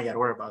California, so I ain't got to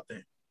worry about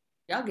that.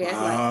 Y'all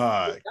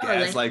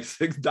gas like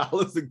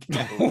 $6 a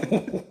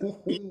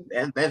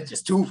gallon. That's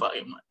just too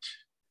fucking much.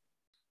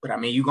 But I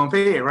mean, you gonna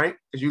pay it, right?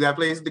 Because you got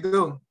places to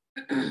go.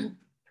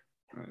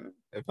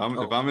 If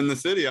I'm in the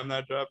city, I'm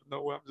not driving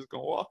nowhere. I'm just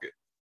gonna walk it.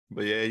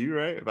 But yeah, you're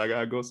right. If I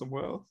gotta go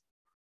somewhere else.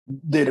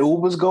 Did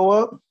Ubers go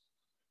up?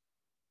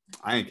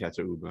 I ain't catch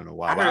an Uber in a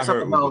while. I heard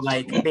something about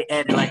like they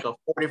added like a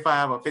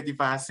 45 or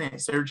 55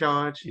 cent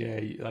surcharge. Yeah,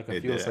 like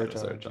a fuel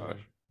surcharge.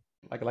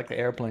 Like the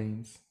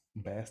airplanes,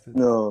 bastards.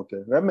 No,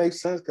 okay. That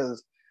makes sense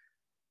because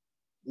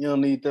you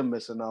don't need them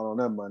missing out on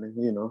that money,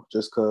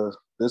 just because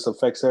this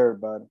affects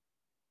everybody.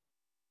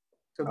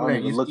 So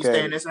Glenn, you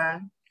staying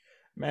inside?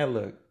 Man,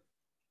 look,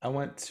 I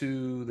went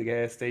to the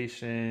gas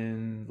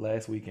station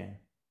last weekend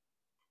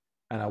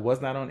and I was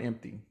not on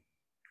empty.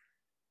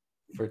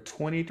 For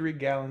 23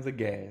 gallons of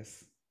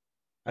gas,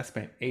 I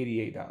spent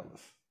 $88. It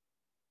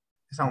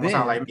almost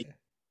sound like me.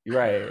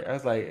 Right. I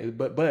was like,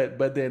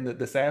 but then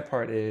the sad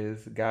part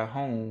is, got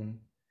home,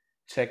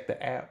 checked the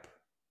app.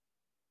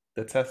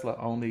 The Tesla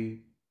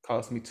only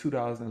cost me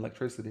 $2 in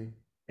electricity,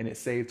 and it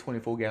saved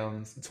 24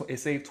 gallons. It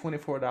saved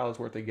 $24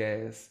 worth of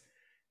gas.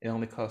 It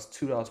only cost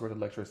 $2 worth of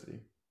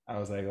electricity. I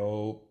was like,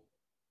 oh,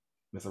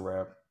 it's a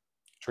wrap.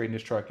 Trading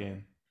this truck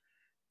in.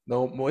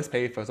 No more, it's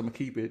paid for, so I'm gonna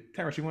keep it.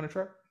 Terrence, you want a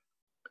truck?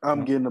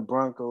 I'm getting a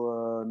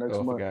Bronco next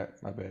month. I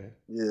forgot. My bad.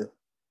 Yeah.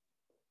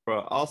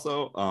 But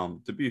also,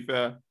 to be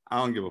fair, I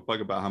don't give a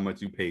fuck about how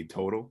much you paid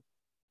total.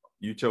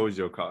 You chose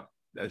your car.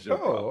 That's your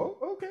car. Oh,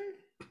 okay.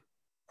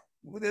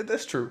 Well,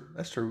 that's true.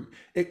 That's true.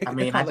 I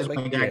just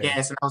went and got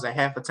gas and I was at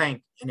half a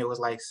tank and it was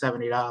like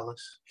 $70.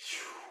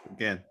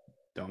 Again,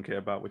 don't care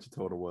about what your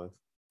total was.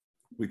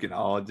 We can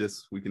all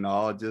just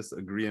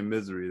agree in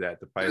misery that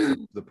the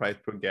price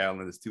per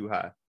gallon is too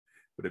high.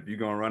 But if you're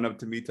gonna run up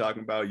to me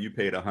talking about you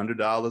paid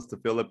 $100 to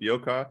fill up your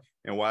car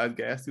and why is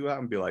gas too high,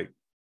 I'm be like,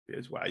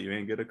 bitch, why you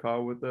ain't get a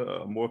car with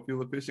a more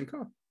fuel efficient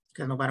car?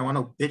 Because nobody want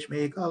no bitch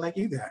made car like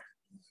you got.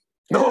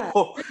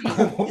 No.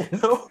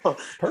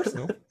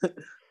 Personal.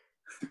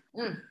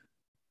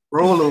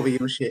 Roll over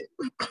your shit.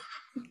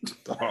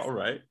 All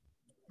right.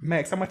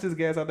 Max, how much is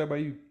gas out there by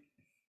you?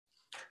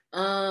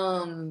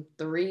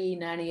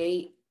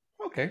 $3.98.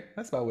 Okay,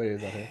 that's about what it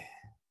is out here.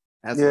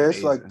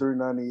 It's like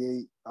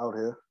 $3.98 out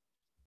here.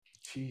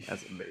 Jeez.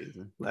 That's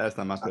amazing. Last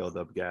time I filled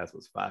up gas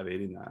was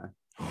 $5.89.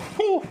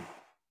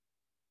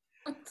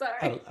 I'm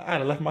sorry. I'd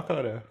have left my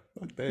car there.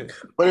 Fuck that.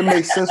 But it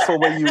makes sense for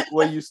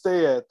where you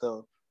stay at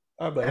though.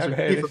 I'm like,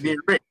 people get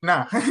rich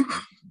now.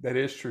 That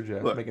is true,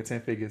 Jeff. Look, making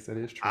 10 figures. That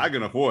is true. I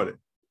can afford it.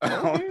 I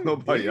don't know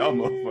about y'all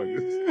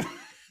motherfuckers.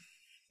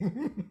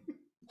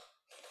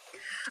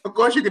 Of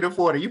course you can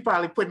afford it. You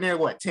probably putting in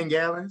what, 10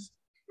 gallons?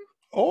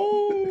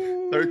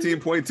 Oh,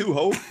 13.2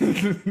 hope.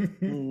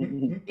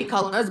 He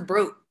calling us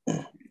broke.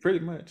 Pretty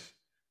much.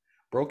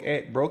 Broke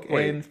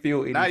and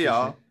fuel. Not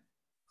y'all.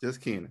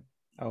 Just Keenan.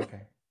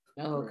 Okay.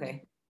 Oh,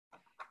 okay.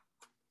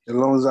 As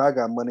long as I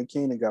got money,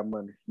 Keenan got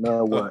money.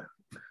 No what?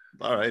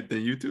 All right,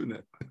 then you too now.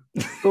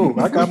 Oh,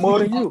 I got more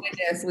than you.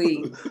 That's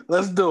sweet.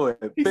 Let's do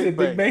it. Big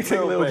Bang take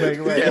Little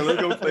Bang. Right? Yeah,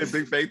 let's go play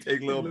Big Bang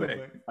take Little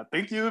Bang. I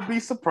think you would be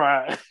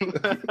surprised.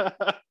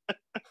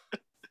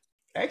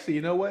 Actually,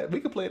 you know what? We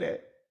could play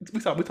that.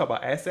 We talk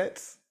about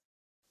assets.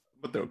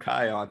 But throw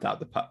Kaya on top of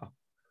the pile.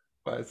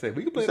 I say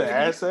we could play that.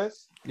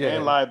 Assets? Yeah.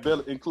 And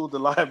liability, include the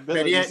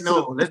liability.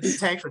 No, let's do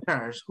tax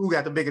returns. Who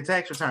got the bigger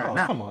tax return? Oh,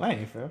 come on, that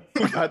ain't fair.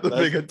 Who got the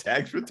bigger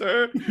tax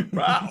return?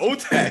 Bro, I owe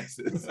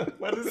taxes.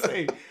 What to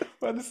say?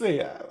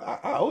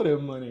 I owe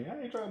them money.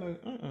 I ain't trying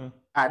to.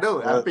 I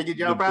know. I figured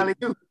y'all probably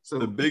do. So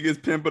the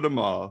biggest pimp of them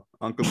all,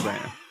 Uncle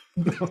Sam.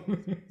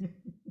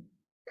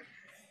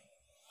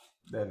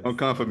 Don't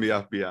come for me,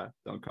 FBI.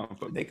 Don't come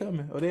for me. They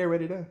coming. Oh, they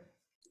already there.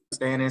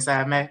 Staying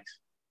inside, Max.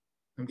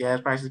 Them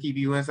gas prices keep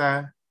you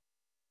inside.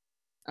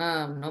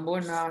 No more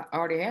than I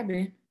already have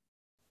been.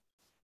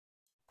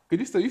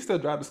 Cause you still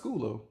drive to school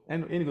though,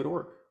 and you go to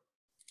work.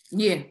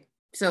 Yeah.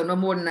 So no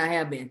more than I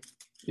have been.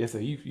 Yeah, so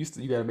you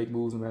gotta make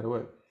moves no matter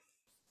what.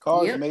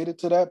 Cars made it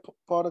to that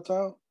part of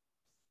town.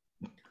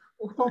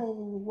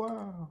 Oh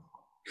wow!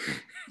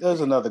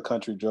 There's another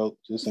country joke,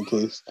 just in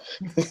case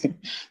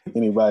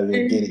anybody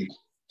didn't get it.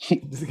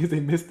 Just in case they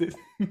missed it.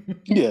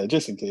 Yeah,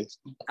 just in case.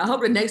 I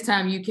hope the next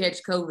time you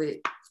catch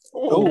COVID.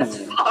 Oh.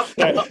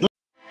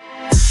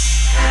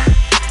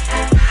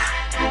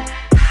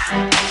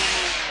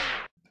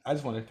 I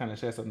just want to kind of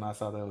share something I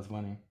saw that was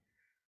funny.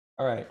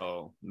 All right.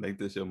 Oh, make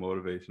this your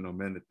motivational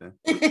minute then.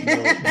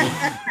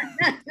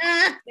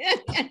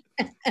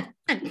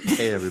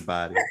 Hey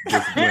everybody,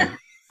 this is Glenn.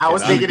 I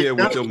was thinking here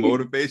with your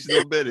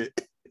motivational minute.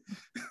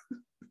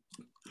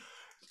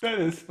 That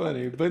is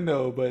funny, but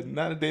now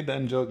that they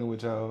done joking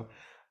with y'all,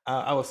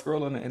 I was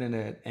scrolling the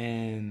internet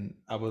and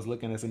I was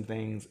looking at some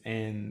things,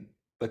 and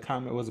the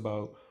comment was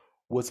about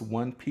what's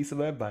one piece of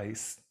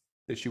advice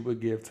that you would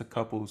give to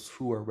couples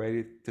who are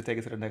ready to take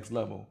it to the next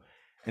level.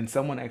 And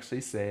someone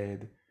actually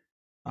said,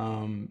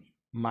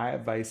 my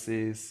advice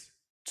is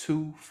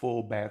 2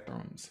 full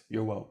bathrooms.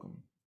 You're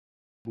welcome.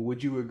 But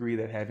would you agree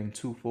that having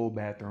 2 full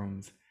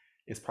bathrooms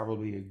is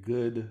probably a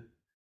good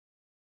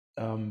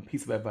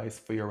piece of advice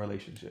for your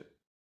relationship?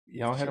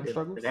 Y'all had them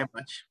struggles? That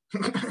much.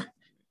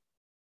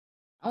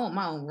 I want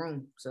my own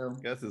room, so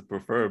I guess it's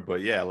preferred,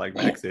 but yeah, like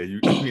Max said,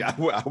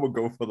 I would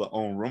go for the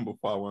own room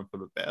before I went for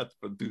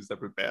for 2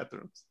 separate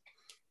bathrooms.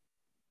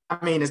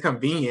 I mean, it's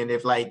convenient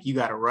if like you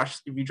gotta rush,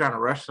 if you're trying to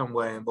rush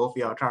somewhere and both of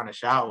y'all trying to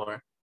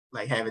shower,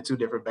 like having 2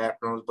 different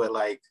bathrooms, but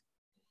like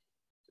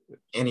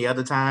any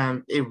other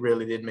time, it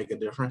really didn't make a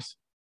difference.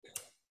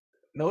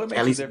 No, it makes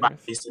at least a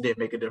difference. It didn't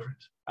make a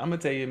difference. I'm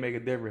gonna tell you, it make a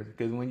difference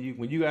because when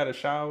you got a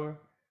shower,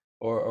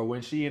 or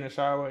when she in a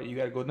shower, you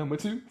gotta go number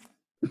 2.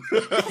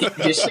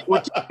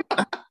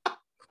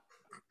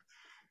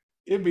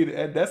 It'd be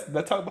that's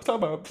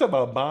talk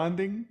about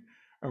bonding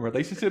and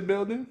relationship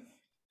building.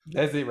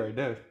 That's it right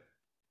there.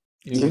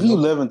 If you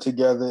living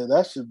together,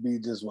 that should be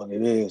just what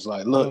it is.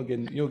 Like, look,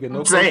 you don't get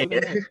no closer than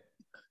that.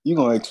 You're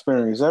gonna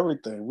experience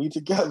everything. We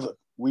together.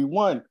 We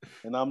won,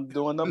 and I'm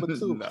doing number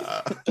 2.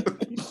 Nah.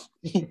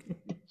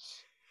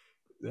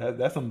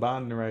 That's some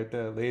bonding right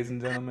there, ladies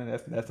and gentlemen.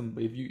 That's some.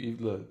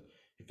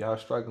 If y'all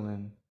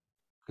struggling,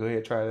 go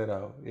ahead, try that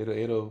out.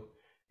 It'll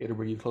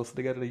bring you closer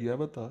together than you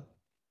ever thought.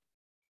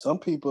 Some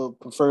people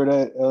prefer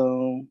that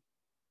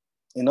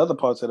in other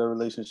parts of their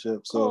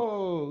relationship.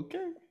 So,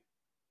 okay.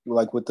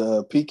 Like with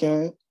the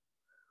pecan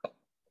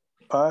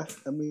pie.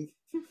 I mean,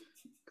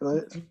 go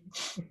ahead.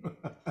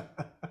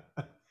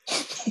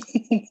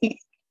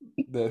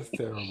 That's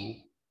terrible.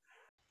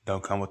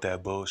 Don't come with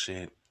that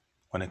bullshit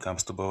when it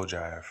comes to bull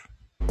jive.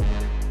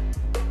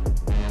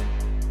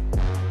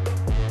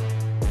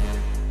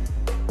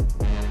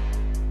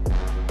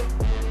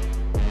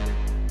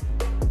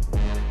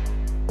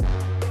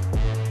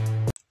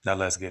 Now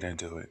let's get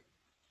into it.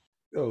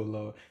 Oh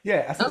Lord,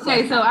 yeah.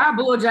 Okay, so our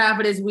bull job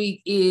for this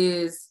week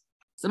is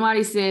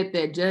somebody said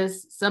that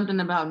just something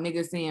about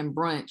niggas saying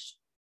brunch.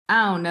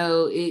 I don't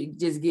know. It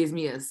just gives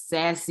me a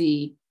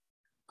sassy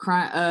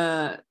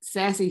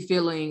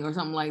feeling or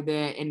something like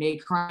that, and they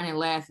crying and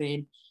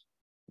laughing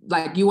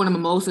like you want a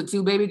mimosa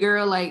too, baby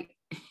girl. Like,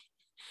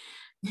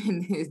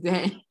 is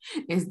that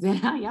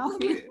how y'all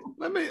feel?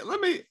 Let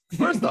me.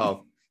 First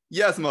off,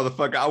 yes,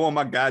 motherfucker, I want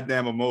my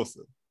goddamn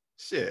mimosa.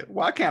 Shit,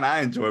 why can't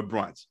I enjoy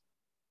brunch?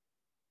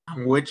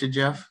 I'm with you,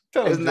 Jeff.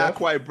 It's not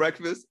quite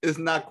breakfast. It's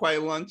not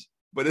quite lunch,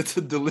 but it's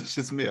a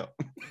delicious meal.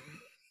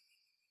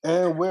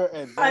 And we're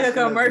like a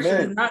commercial.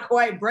 It's not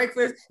quite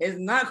breakfast. It's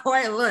not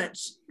quite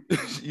lunch.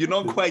 You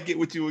don't quite get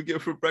what you would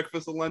get for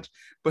breakfast or lunch,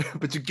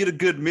 but you get a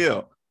good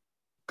meal.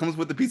 Comes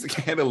with a piece of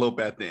cantaloupe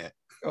at the end.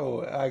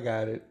 Oh, I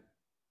got it.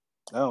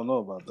 I don't know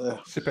about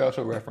that. Chappelle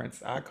Show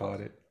reference. I caught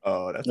it.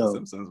 Oh, that's the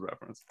Simpsons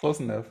reference. Close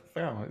enough.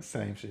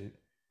 Same shit.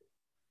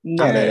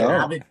 No,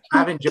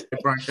 I've enjoyed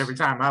brunch every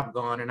time I've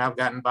gone, and I've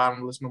gotten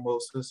bottomless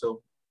mimosas.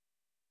 So,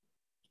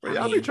 but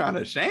y'all be trying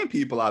to shame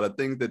people out of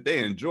things that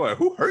they enjoy.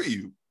 Who hurt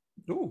you?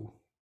 Ooh,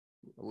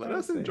 let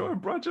us enjoy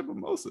brunch and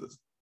mimosas.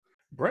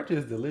 Brunch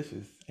is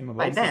delicious. And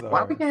like that.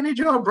 Why we can't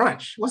enjoy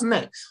brunch? What's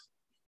next?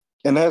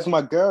 And as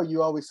my girl,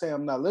 you always say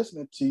I'm not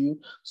listening to you.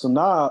 So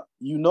now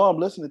you know I'm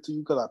listening to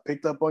you because I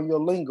picked up on your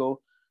lingo.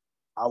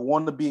 I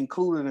want to be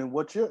included in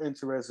what you're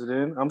interested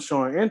in. I'm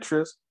showing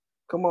interest.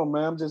 Come on,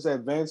 man. I'm just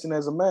advancing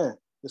as a man.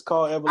 It's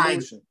called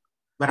evolution.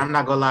 But I'm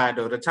not gonna lie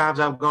though. The times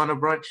I've gone to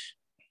brunch,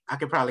 I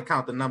could probably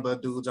count the number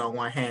of dudes on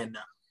one hand now.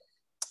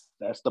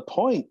 That's the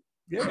point.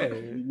 Yeah.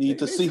 You need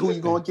to see who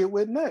you're gonna get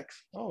with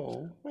next.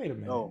 Oh, wait a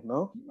minute. Oh,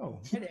 no.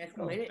 Wait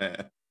a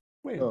minute.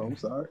 I'm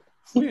sorry.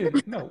 We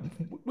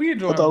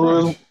enjoy. I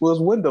thought it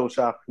was window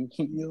shopping.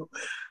 You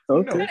know?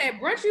 Okay. No,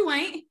 at brunch you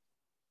ain't.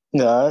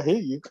 Nah, I hear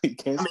you. You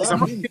can't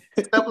stop me.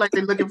 Stuff like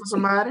they're looking for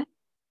somebody.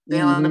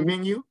 They're on the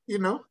menu, you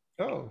know.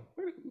 Oh,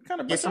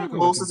 kind of Get some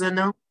mimosas in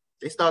them.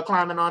 They start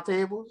climbing on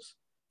tables.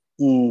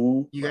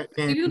 Mm-hmm. You got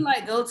If you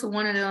like go to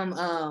one of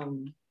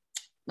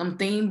them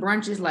theme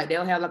brunches, like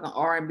they'll have like an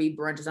R&B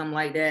brunch or something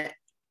like that.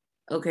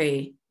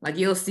 Okay, like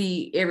you'll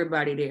see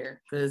everybody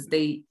there because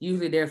they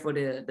usually there for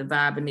the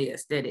vibe and the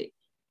aesthetic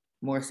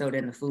more so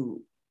than the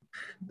food.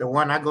 The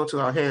one I go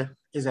to out here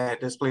is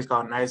at this place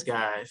called Nice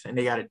Guys, and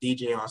they got a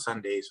DJ on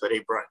Sundays for their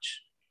brunch.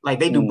 Like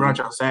they do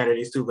brunch on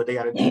Saturdays too, but they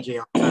got a DJ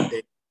on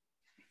Sunday.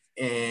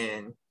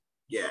 And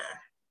yeah,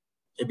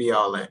 it'd be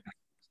all that.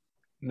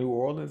 New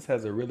Orleans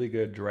has a really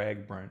good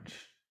drag brunch.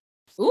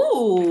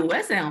 Ooh,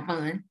 that sounds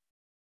fun.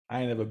 I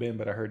ain't never been,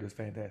 but I heard it's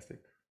fantastic.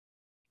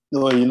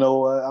 No, you know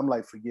what? I'm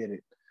like, forget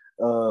it.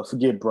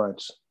 Forget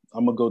brunch.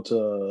 I'm gonna go to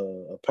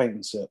a paint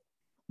and sip.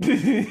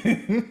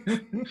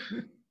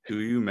 Do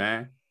you,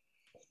 man?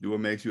 Do what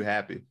makes you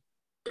happy.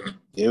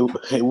 It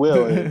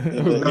will.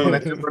 Don't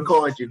let them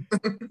record you.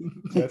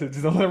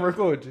 Just don't let them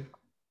record you.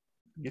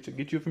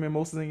 Get you from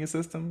mimosas in your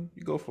system.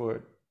 You go for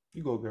it.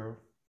 You go, girl.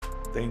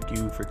 Thank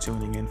you for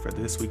tuning in for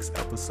this week's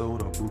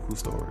episode of Buku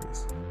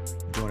Stories.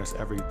 Join us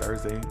every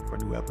Thursday for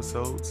new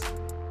episodes,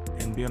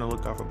 and be on the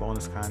lookout for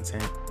bonus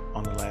content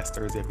on the last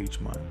Thursday of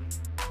each month.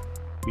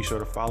 Be sure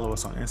to follow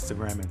us on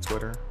Instagram and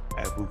Twitter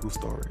at Buku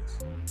Stories.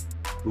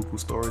 Buku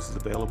Stories is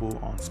available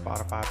on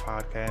Spotify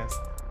Podcasts,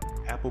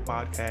 Apple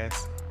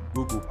Podcasts,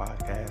 Google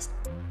Podcasts,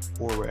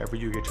 or wherever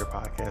you get your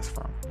podcasts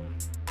from.